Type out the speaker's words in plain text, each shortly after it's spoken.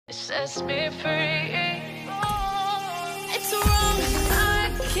sets me free. It's wrong,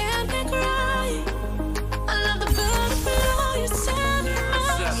 I can't make right. I love the butterfly you set me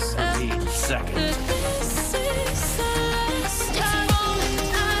up. Second. This is the last time.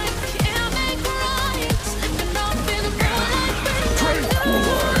 I can't make right. Slipping off in a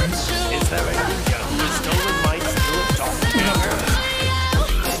moonlight. Is there a ninja who has stolen my skill of talking?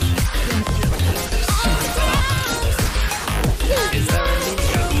 Is there a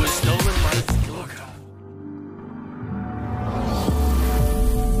ninja who has stolen my skill of talking?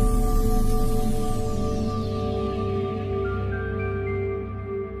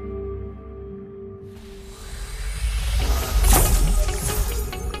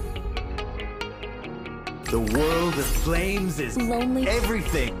 The world of flames is Lonely.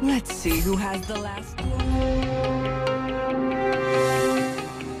 everything. Let's see who has the last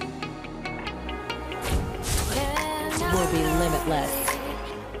will be limitless.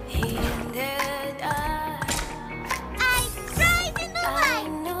 I cried in the light. I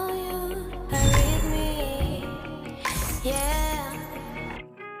know you are with me. Yeah.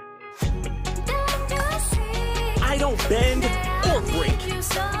 Don't you see? I don't bend or break. Thank you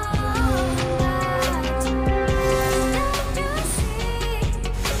so much. Don't you see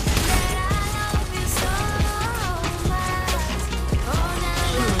that I love you so much? Oh na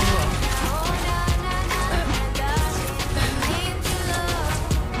na na, oh na na na na, I need your love.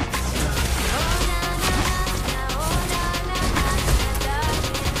 Oh na na na, oh na na na na,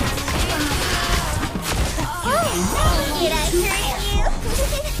 I need your love. Did I hurt you?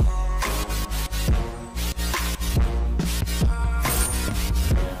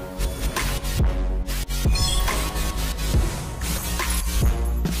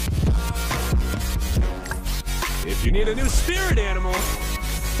 If you need a new spirit animal,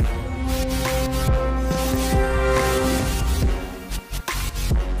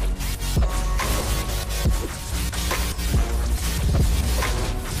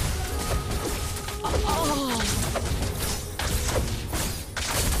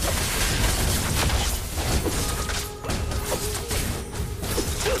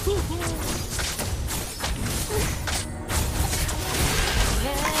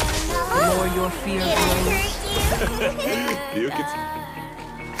 Lower your fear. Did I hurt you? you can.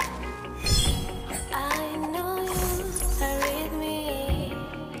 I know you are with me.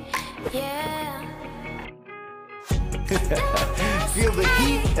 Yeah. Feel the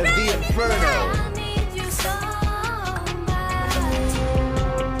heat of the inferno. I need you so much.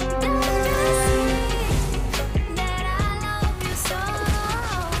 Don't you see that I love you so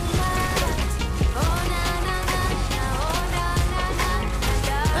much? Oh na na na na, oh na na na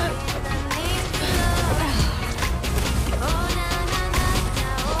na, I need your love. Oh na na na na,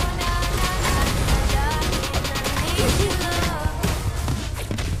 oh na na na na, I need your love.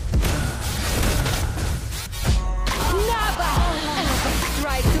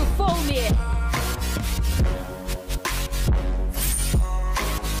 Try to fool me.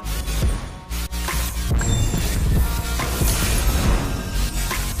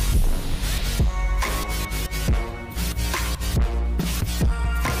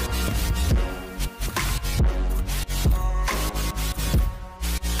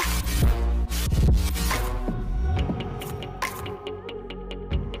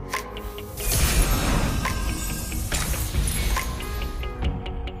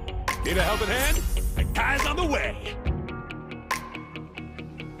 Need a helping hand? A guy's on the way.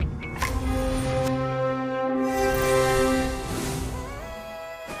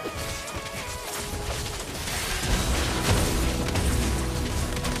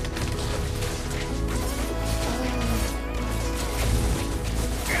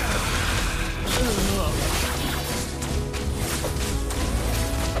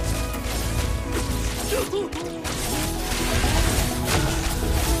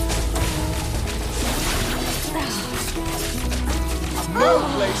 No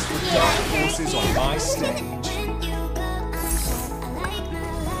place for dark forces on my stage.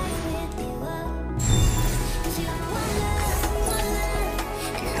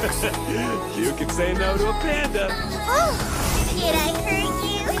 You can say no to a panda. Oh, did I hurt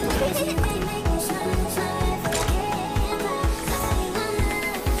you?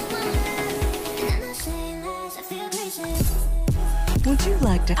 Would you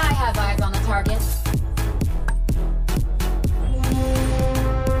like to? I have eyes on the target.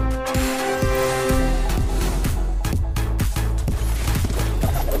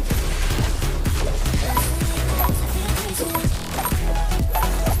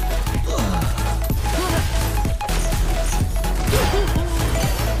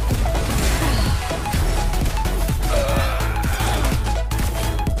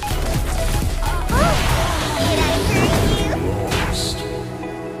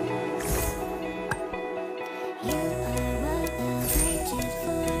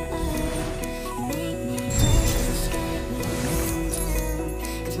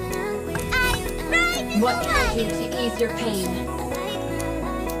 What can I do to ease your pain?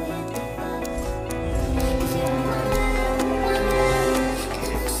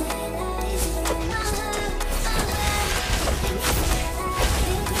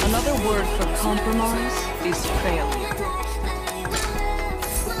 Another word for compromise is failure.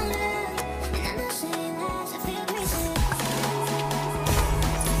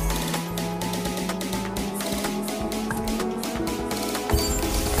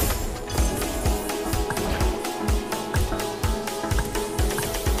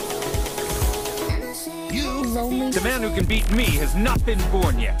 The man who can beat me has not been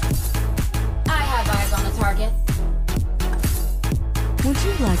born yet. I have eyes on the target. Would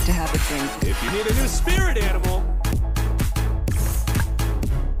you like to have a drink? If you need a new spirit animal,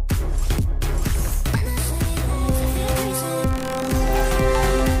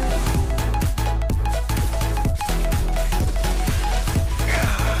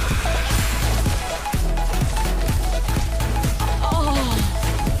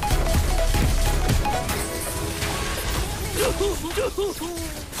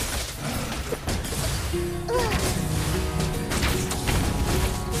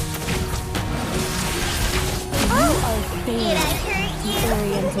 Did I hurt you?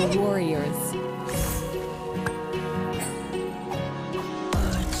 Oriental warriors.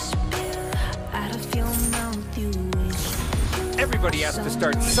 everybody has to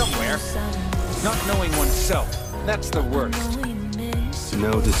start somewhere. Not knowing oneself, that's the worst.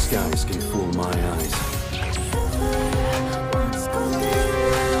 No disguise can fool my eyes.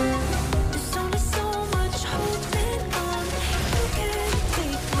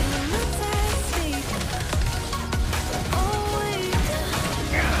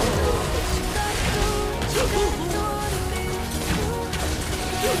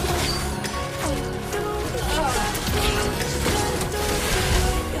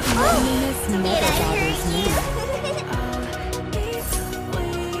 Loneliness Did I never bothers hurt me.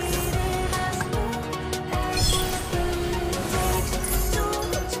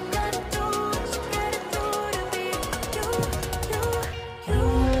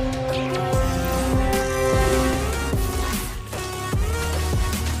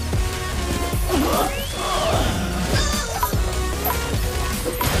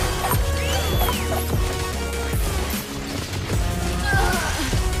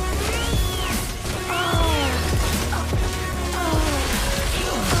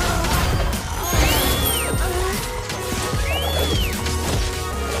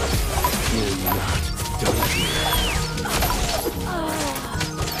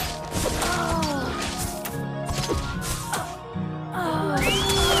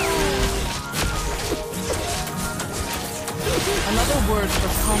 Another word for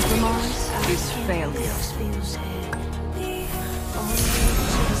compromise is failure.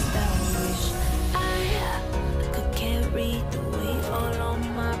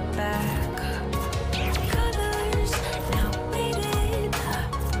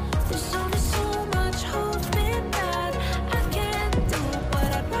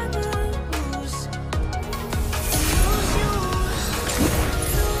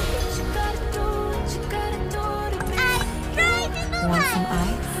 Want some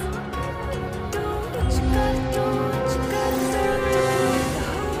ice?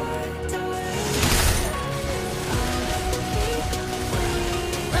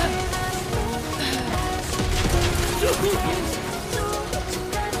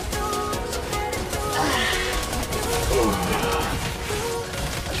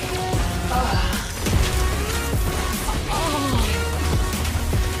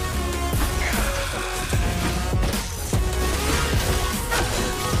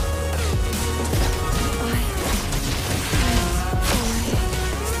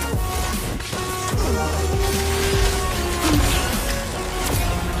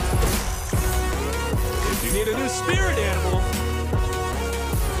 if you need a new spirit animal,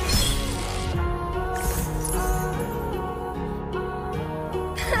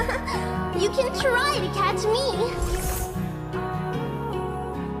 You can try to catch me.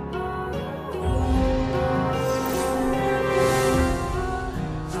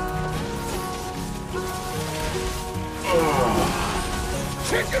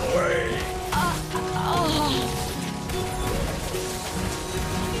 chicken way.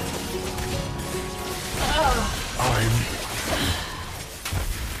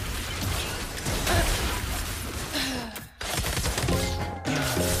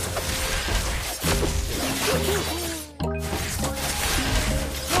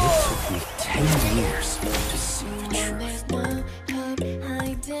 It took me 10 years to see the truth. There's no hope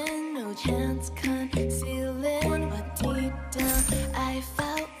hiding, no chance concealing what deep down I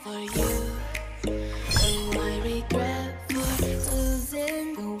felt for you.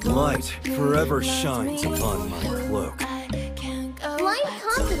 light forever shines upon my cloak. Blind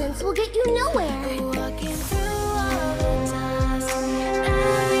confidence will get you nowhere. Walking through all the dust,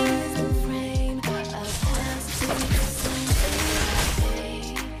 alleys and frame of past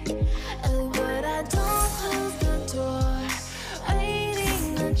but I don't close the door,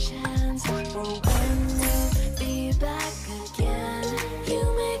 waiting a chance for when we'll be back again. You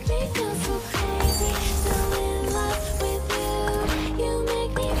make me feel so crazy, still in love with you. You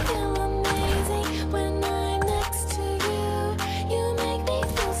make me feel amazing when I'm next to you. You make me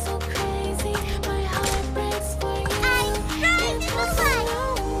feel so crazy, my heart breaks for you. I'm trying to fight.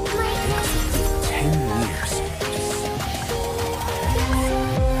 10 years.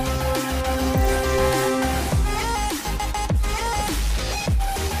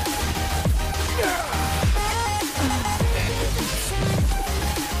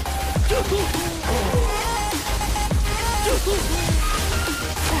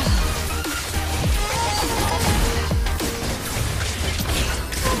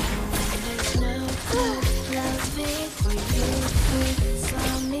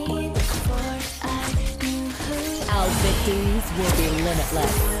 Our victories will be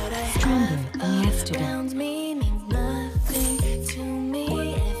limitless. Stronger than yesterday. Around me means nothing to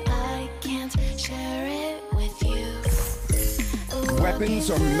me if I can't share it with you. Weapons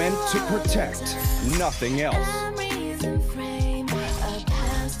are meant to protect, nothing else. Memories and frame a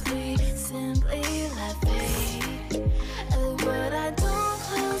past we simply let fade. But I don't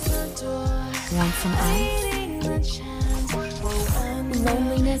close the door. Want some ice? Waiting the chance for when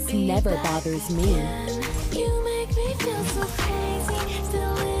Loneliness never bothers me. you make me feel so crazy,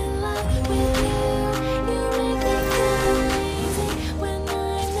 still in love with you. You make me feel amazing when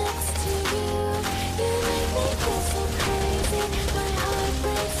I'm next to you. You make me feel so crazy, my heart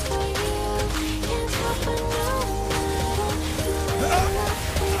breaks for you. Can't help but know that I'm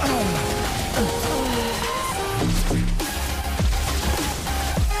still in love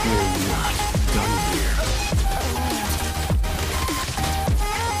We're not done here.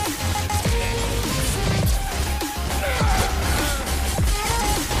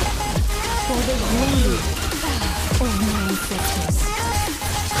 For the glory of my ancestors.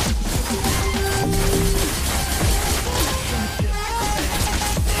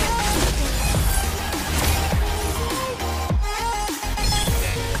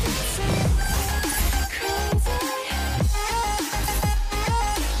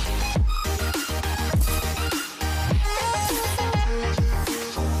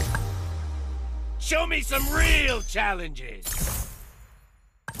 Show me some real challenges.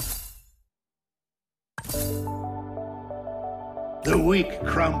 The weak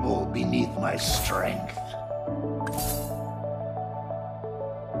crumble beneath my strength.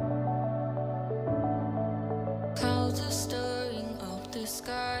 Clouds are stirring up the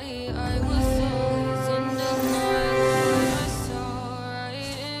sky. I was always in the night when I saw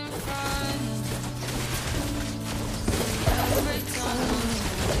right in front. Every time I'm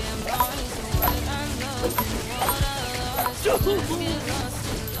moving my eyes away, I'm loving what I lost. Get lost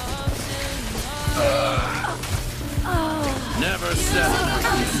in love's Never settle for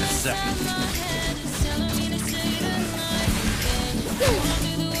being second.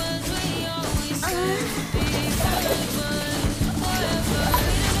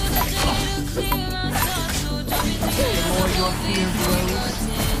 The more your fear grows,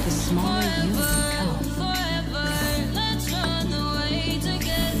 the smaller you become. Let's run away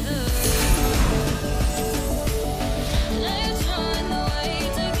together. Let's run away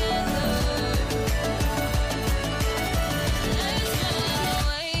together. Let's run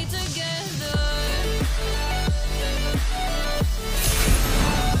away together.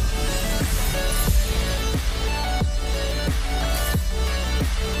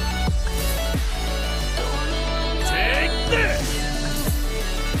 Take this!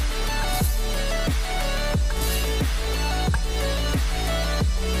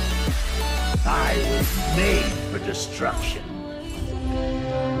 I was made for destruction.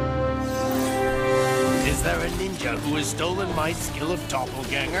 Is there a ninja who has stolen my skill of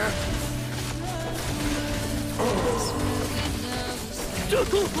doppelganger?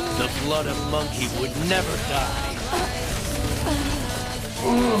 The blood of monkey would never die.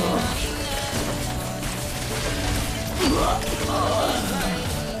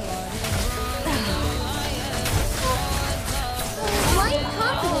 Blind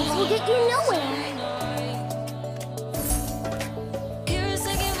confidence will get you nowhere.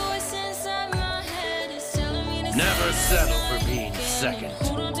 Never settle for being second.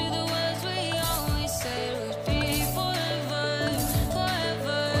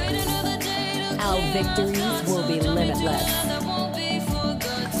 Our victories will be limitless.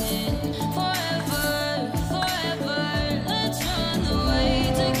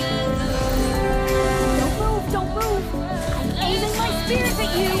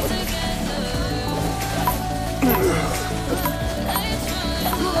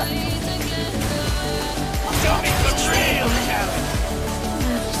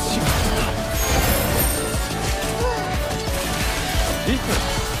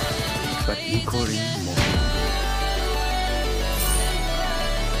 but equally more.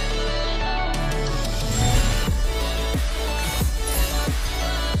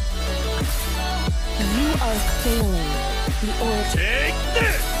 You are failing the oracle. Take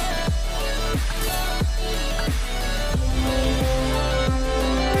this!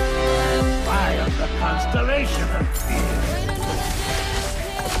 I am the constellation of fear.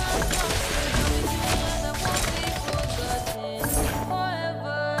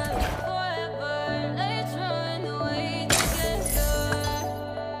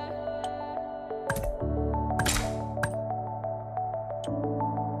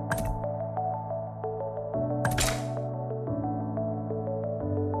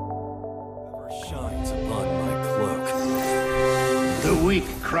 Shines upon my cloak. The weak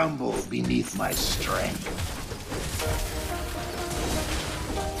crumble beneath my strength.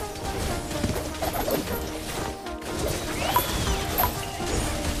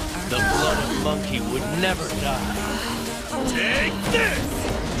 The blood of monkey would never die. Take this!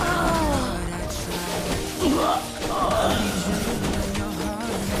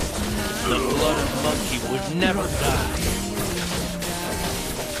 The blood of monkey would never die.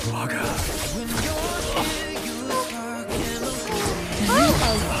 You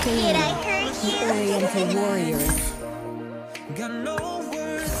are failing the Oriental warriors.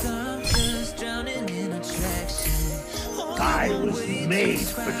 I was made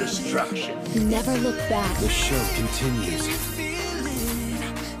for destruction. Never look back. The show continues.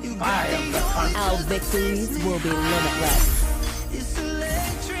 I am the Our victories will be limitless.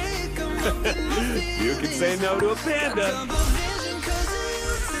 You can say no to a panda.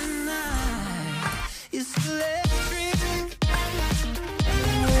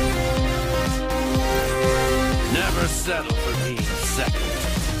 Never settle for being second.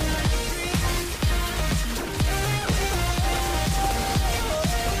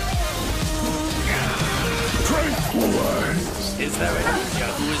 Is there a ninja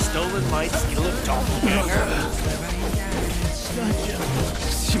who has stolen my skill of doppelganger?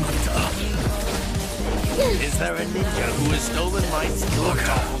 Is there a ninja who has stolen my skill of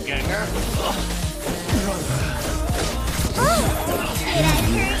doppelganger?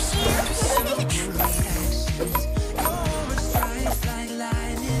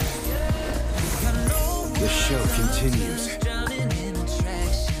 The show continues.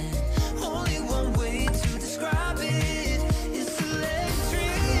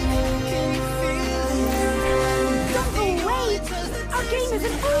 Don't go away! Our game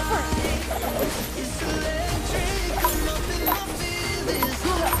isn't over!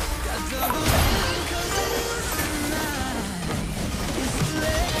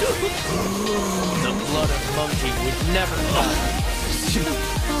 The blood of monkey would never die.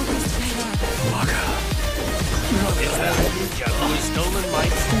 Is there a ninja who has stolen my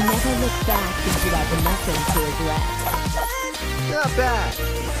skill? Never look back if you have nothing to regret. Not bad.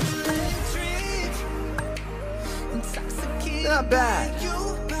 Not bad.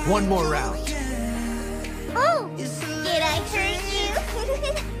 One more round. Oh! Did I hurt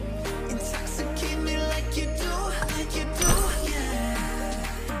you?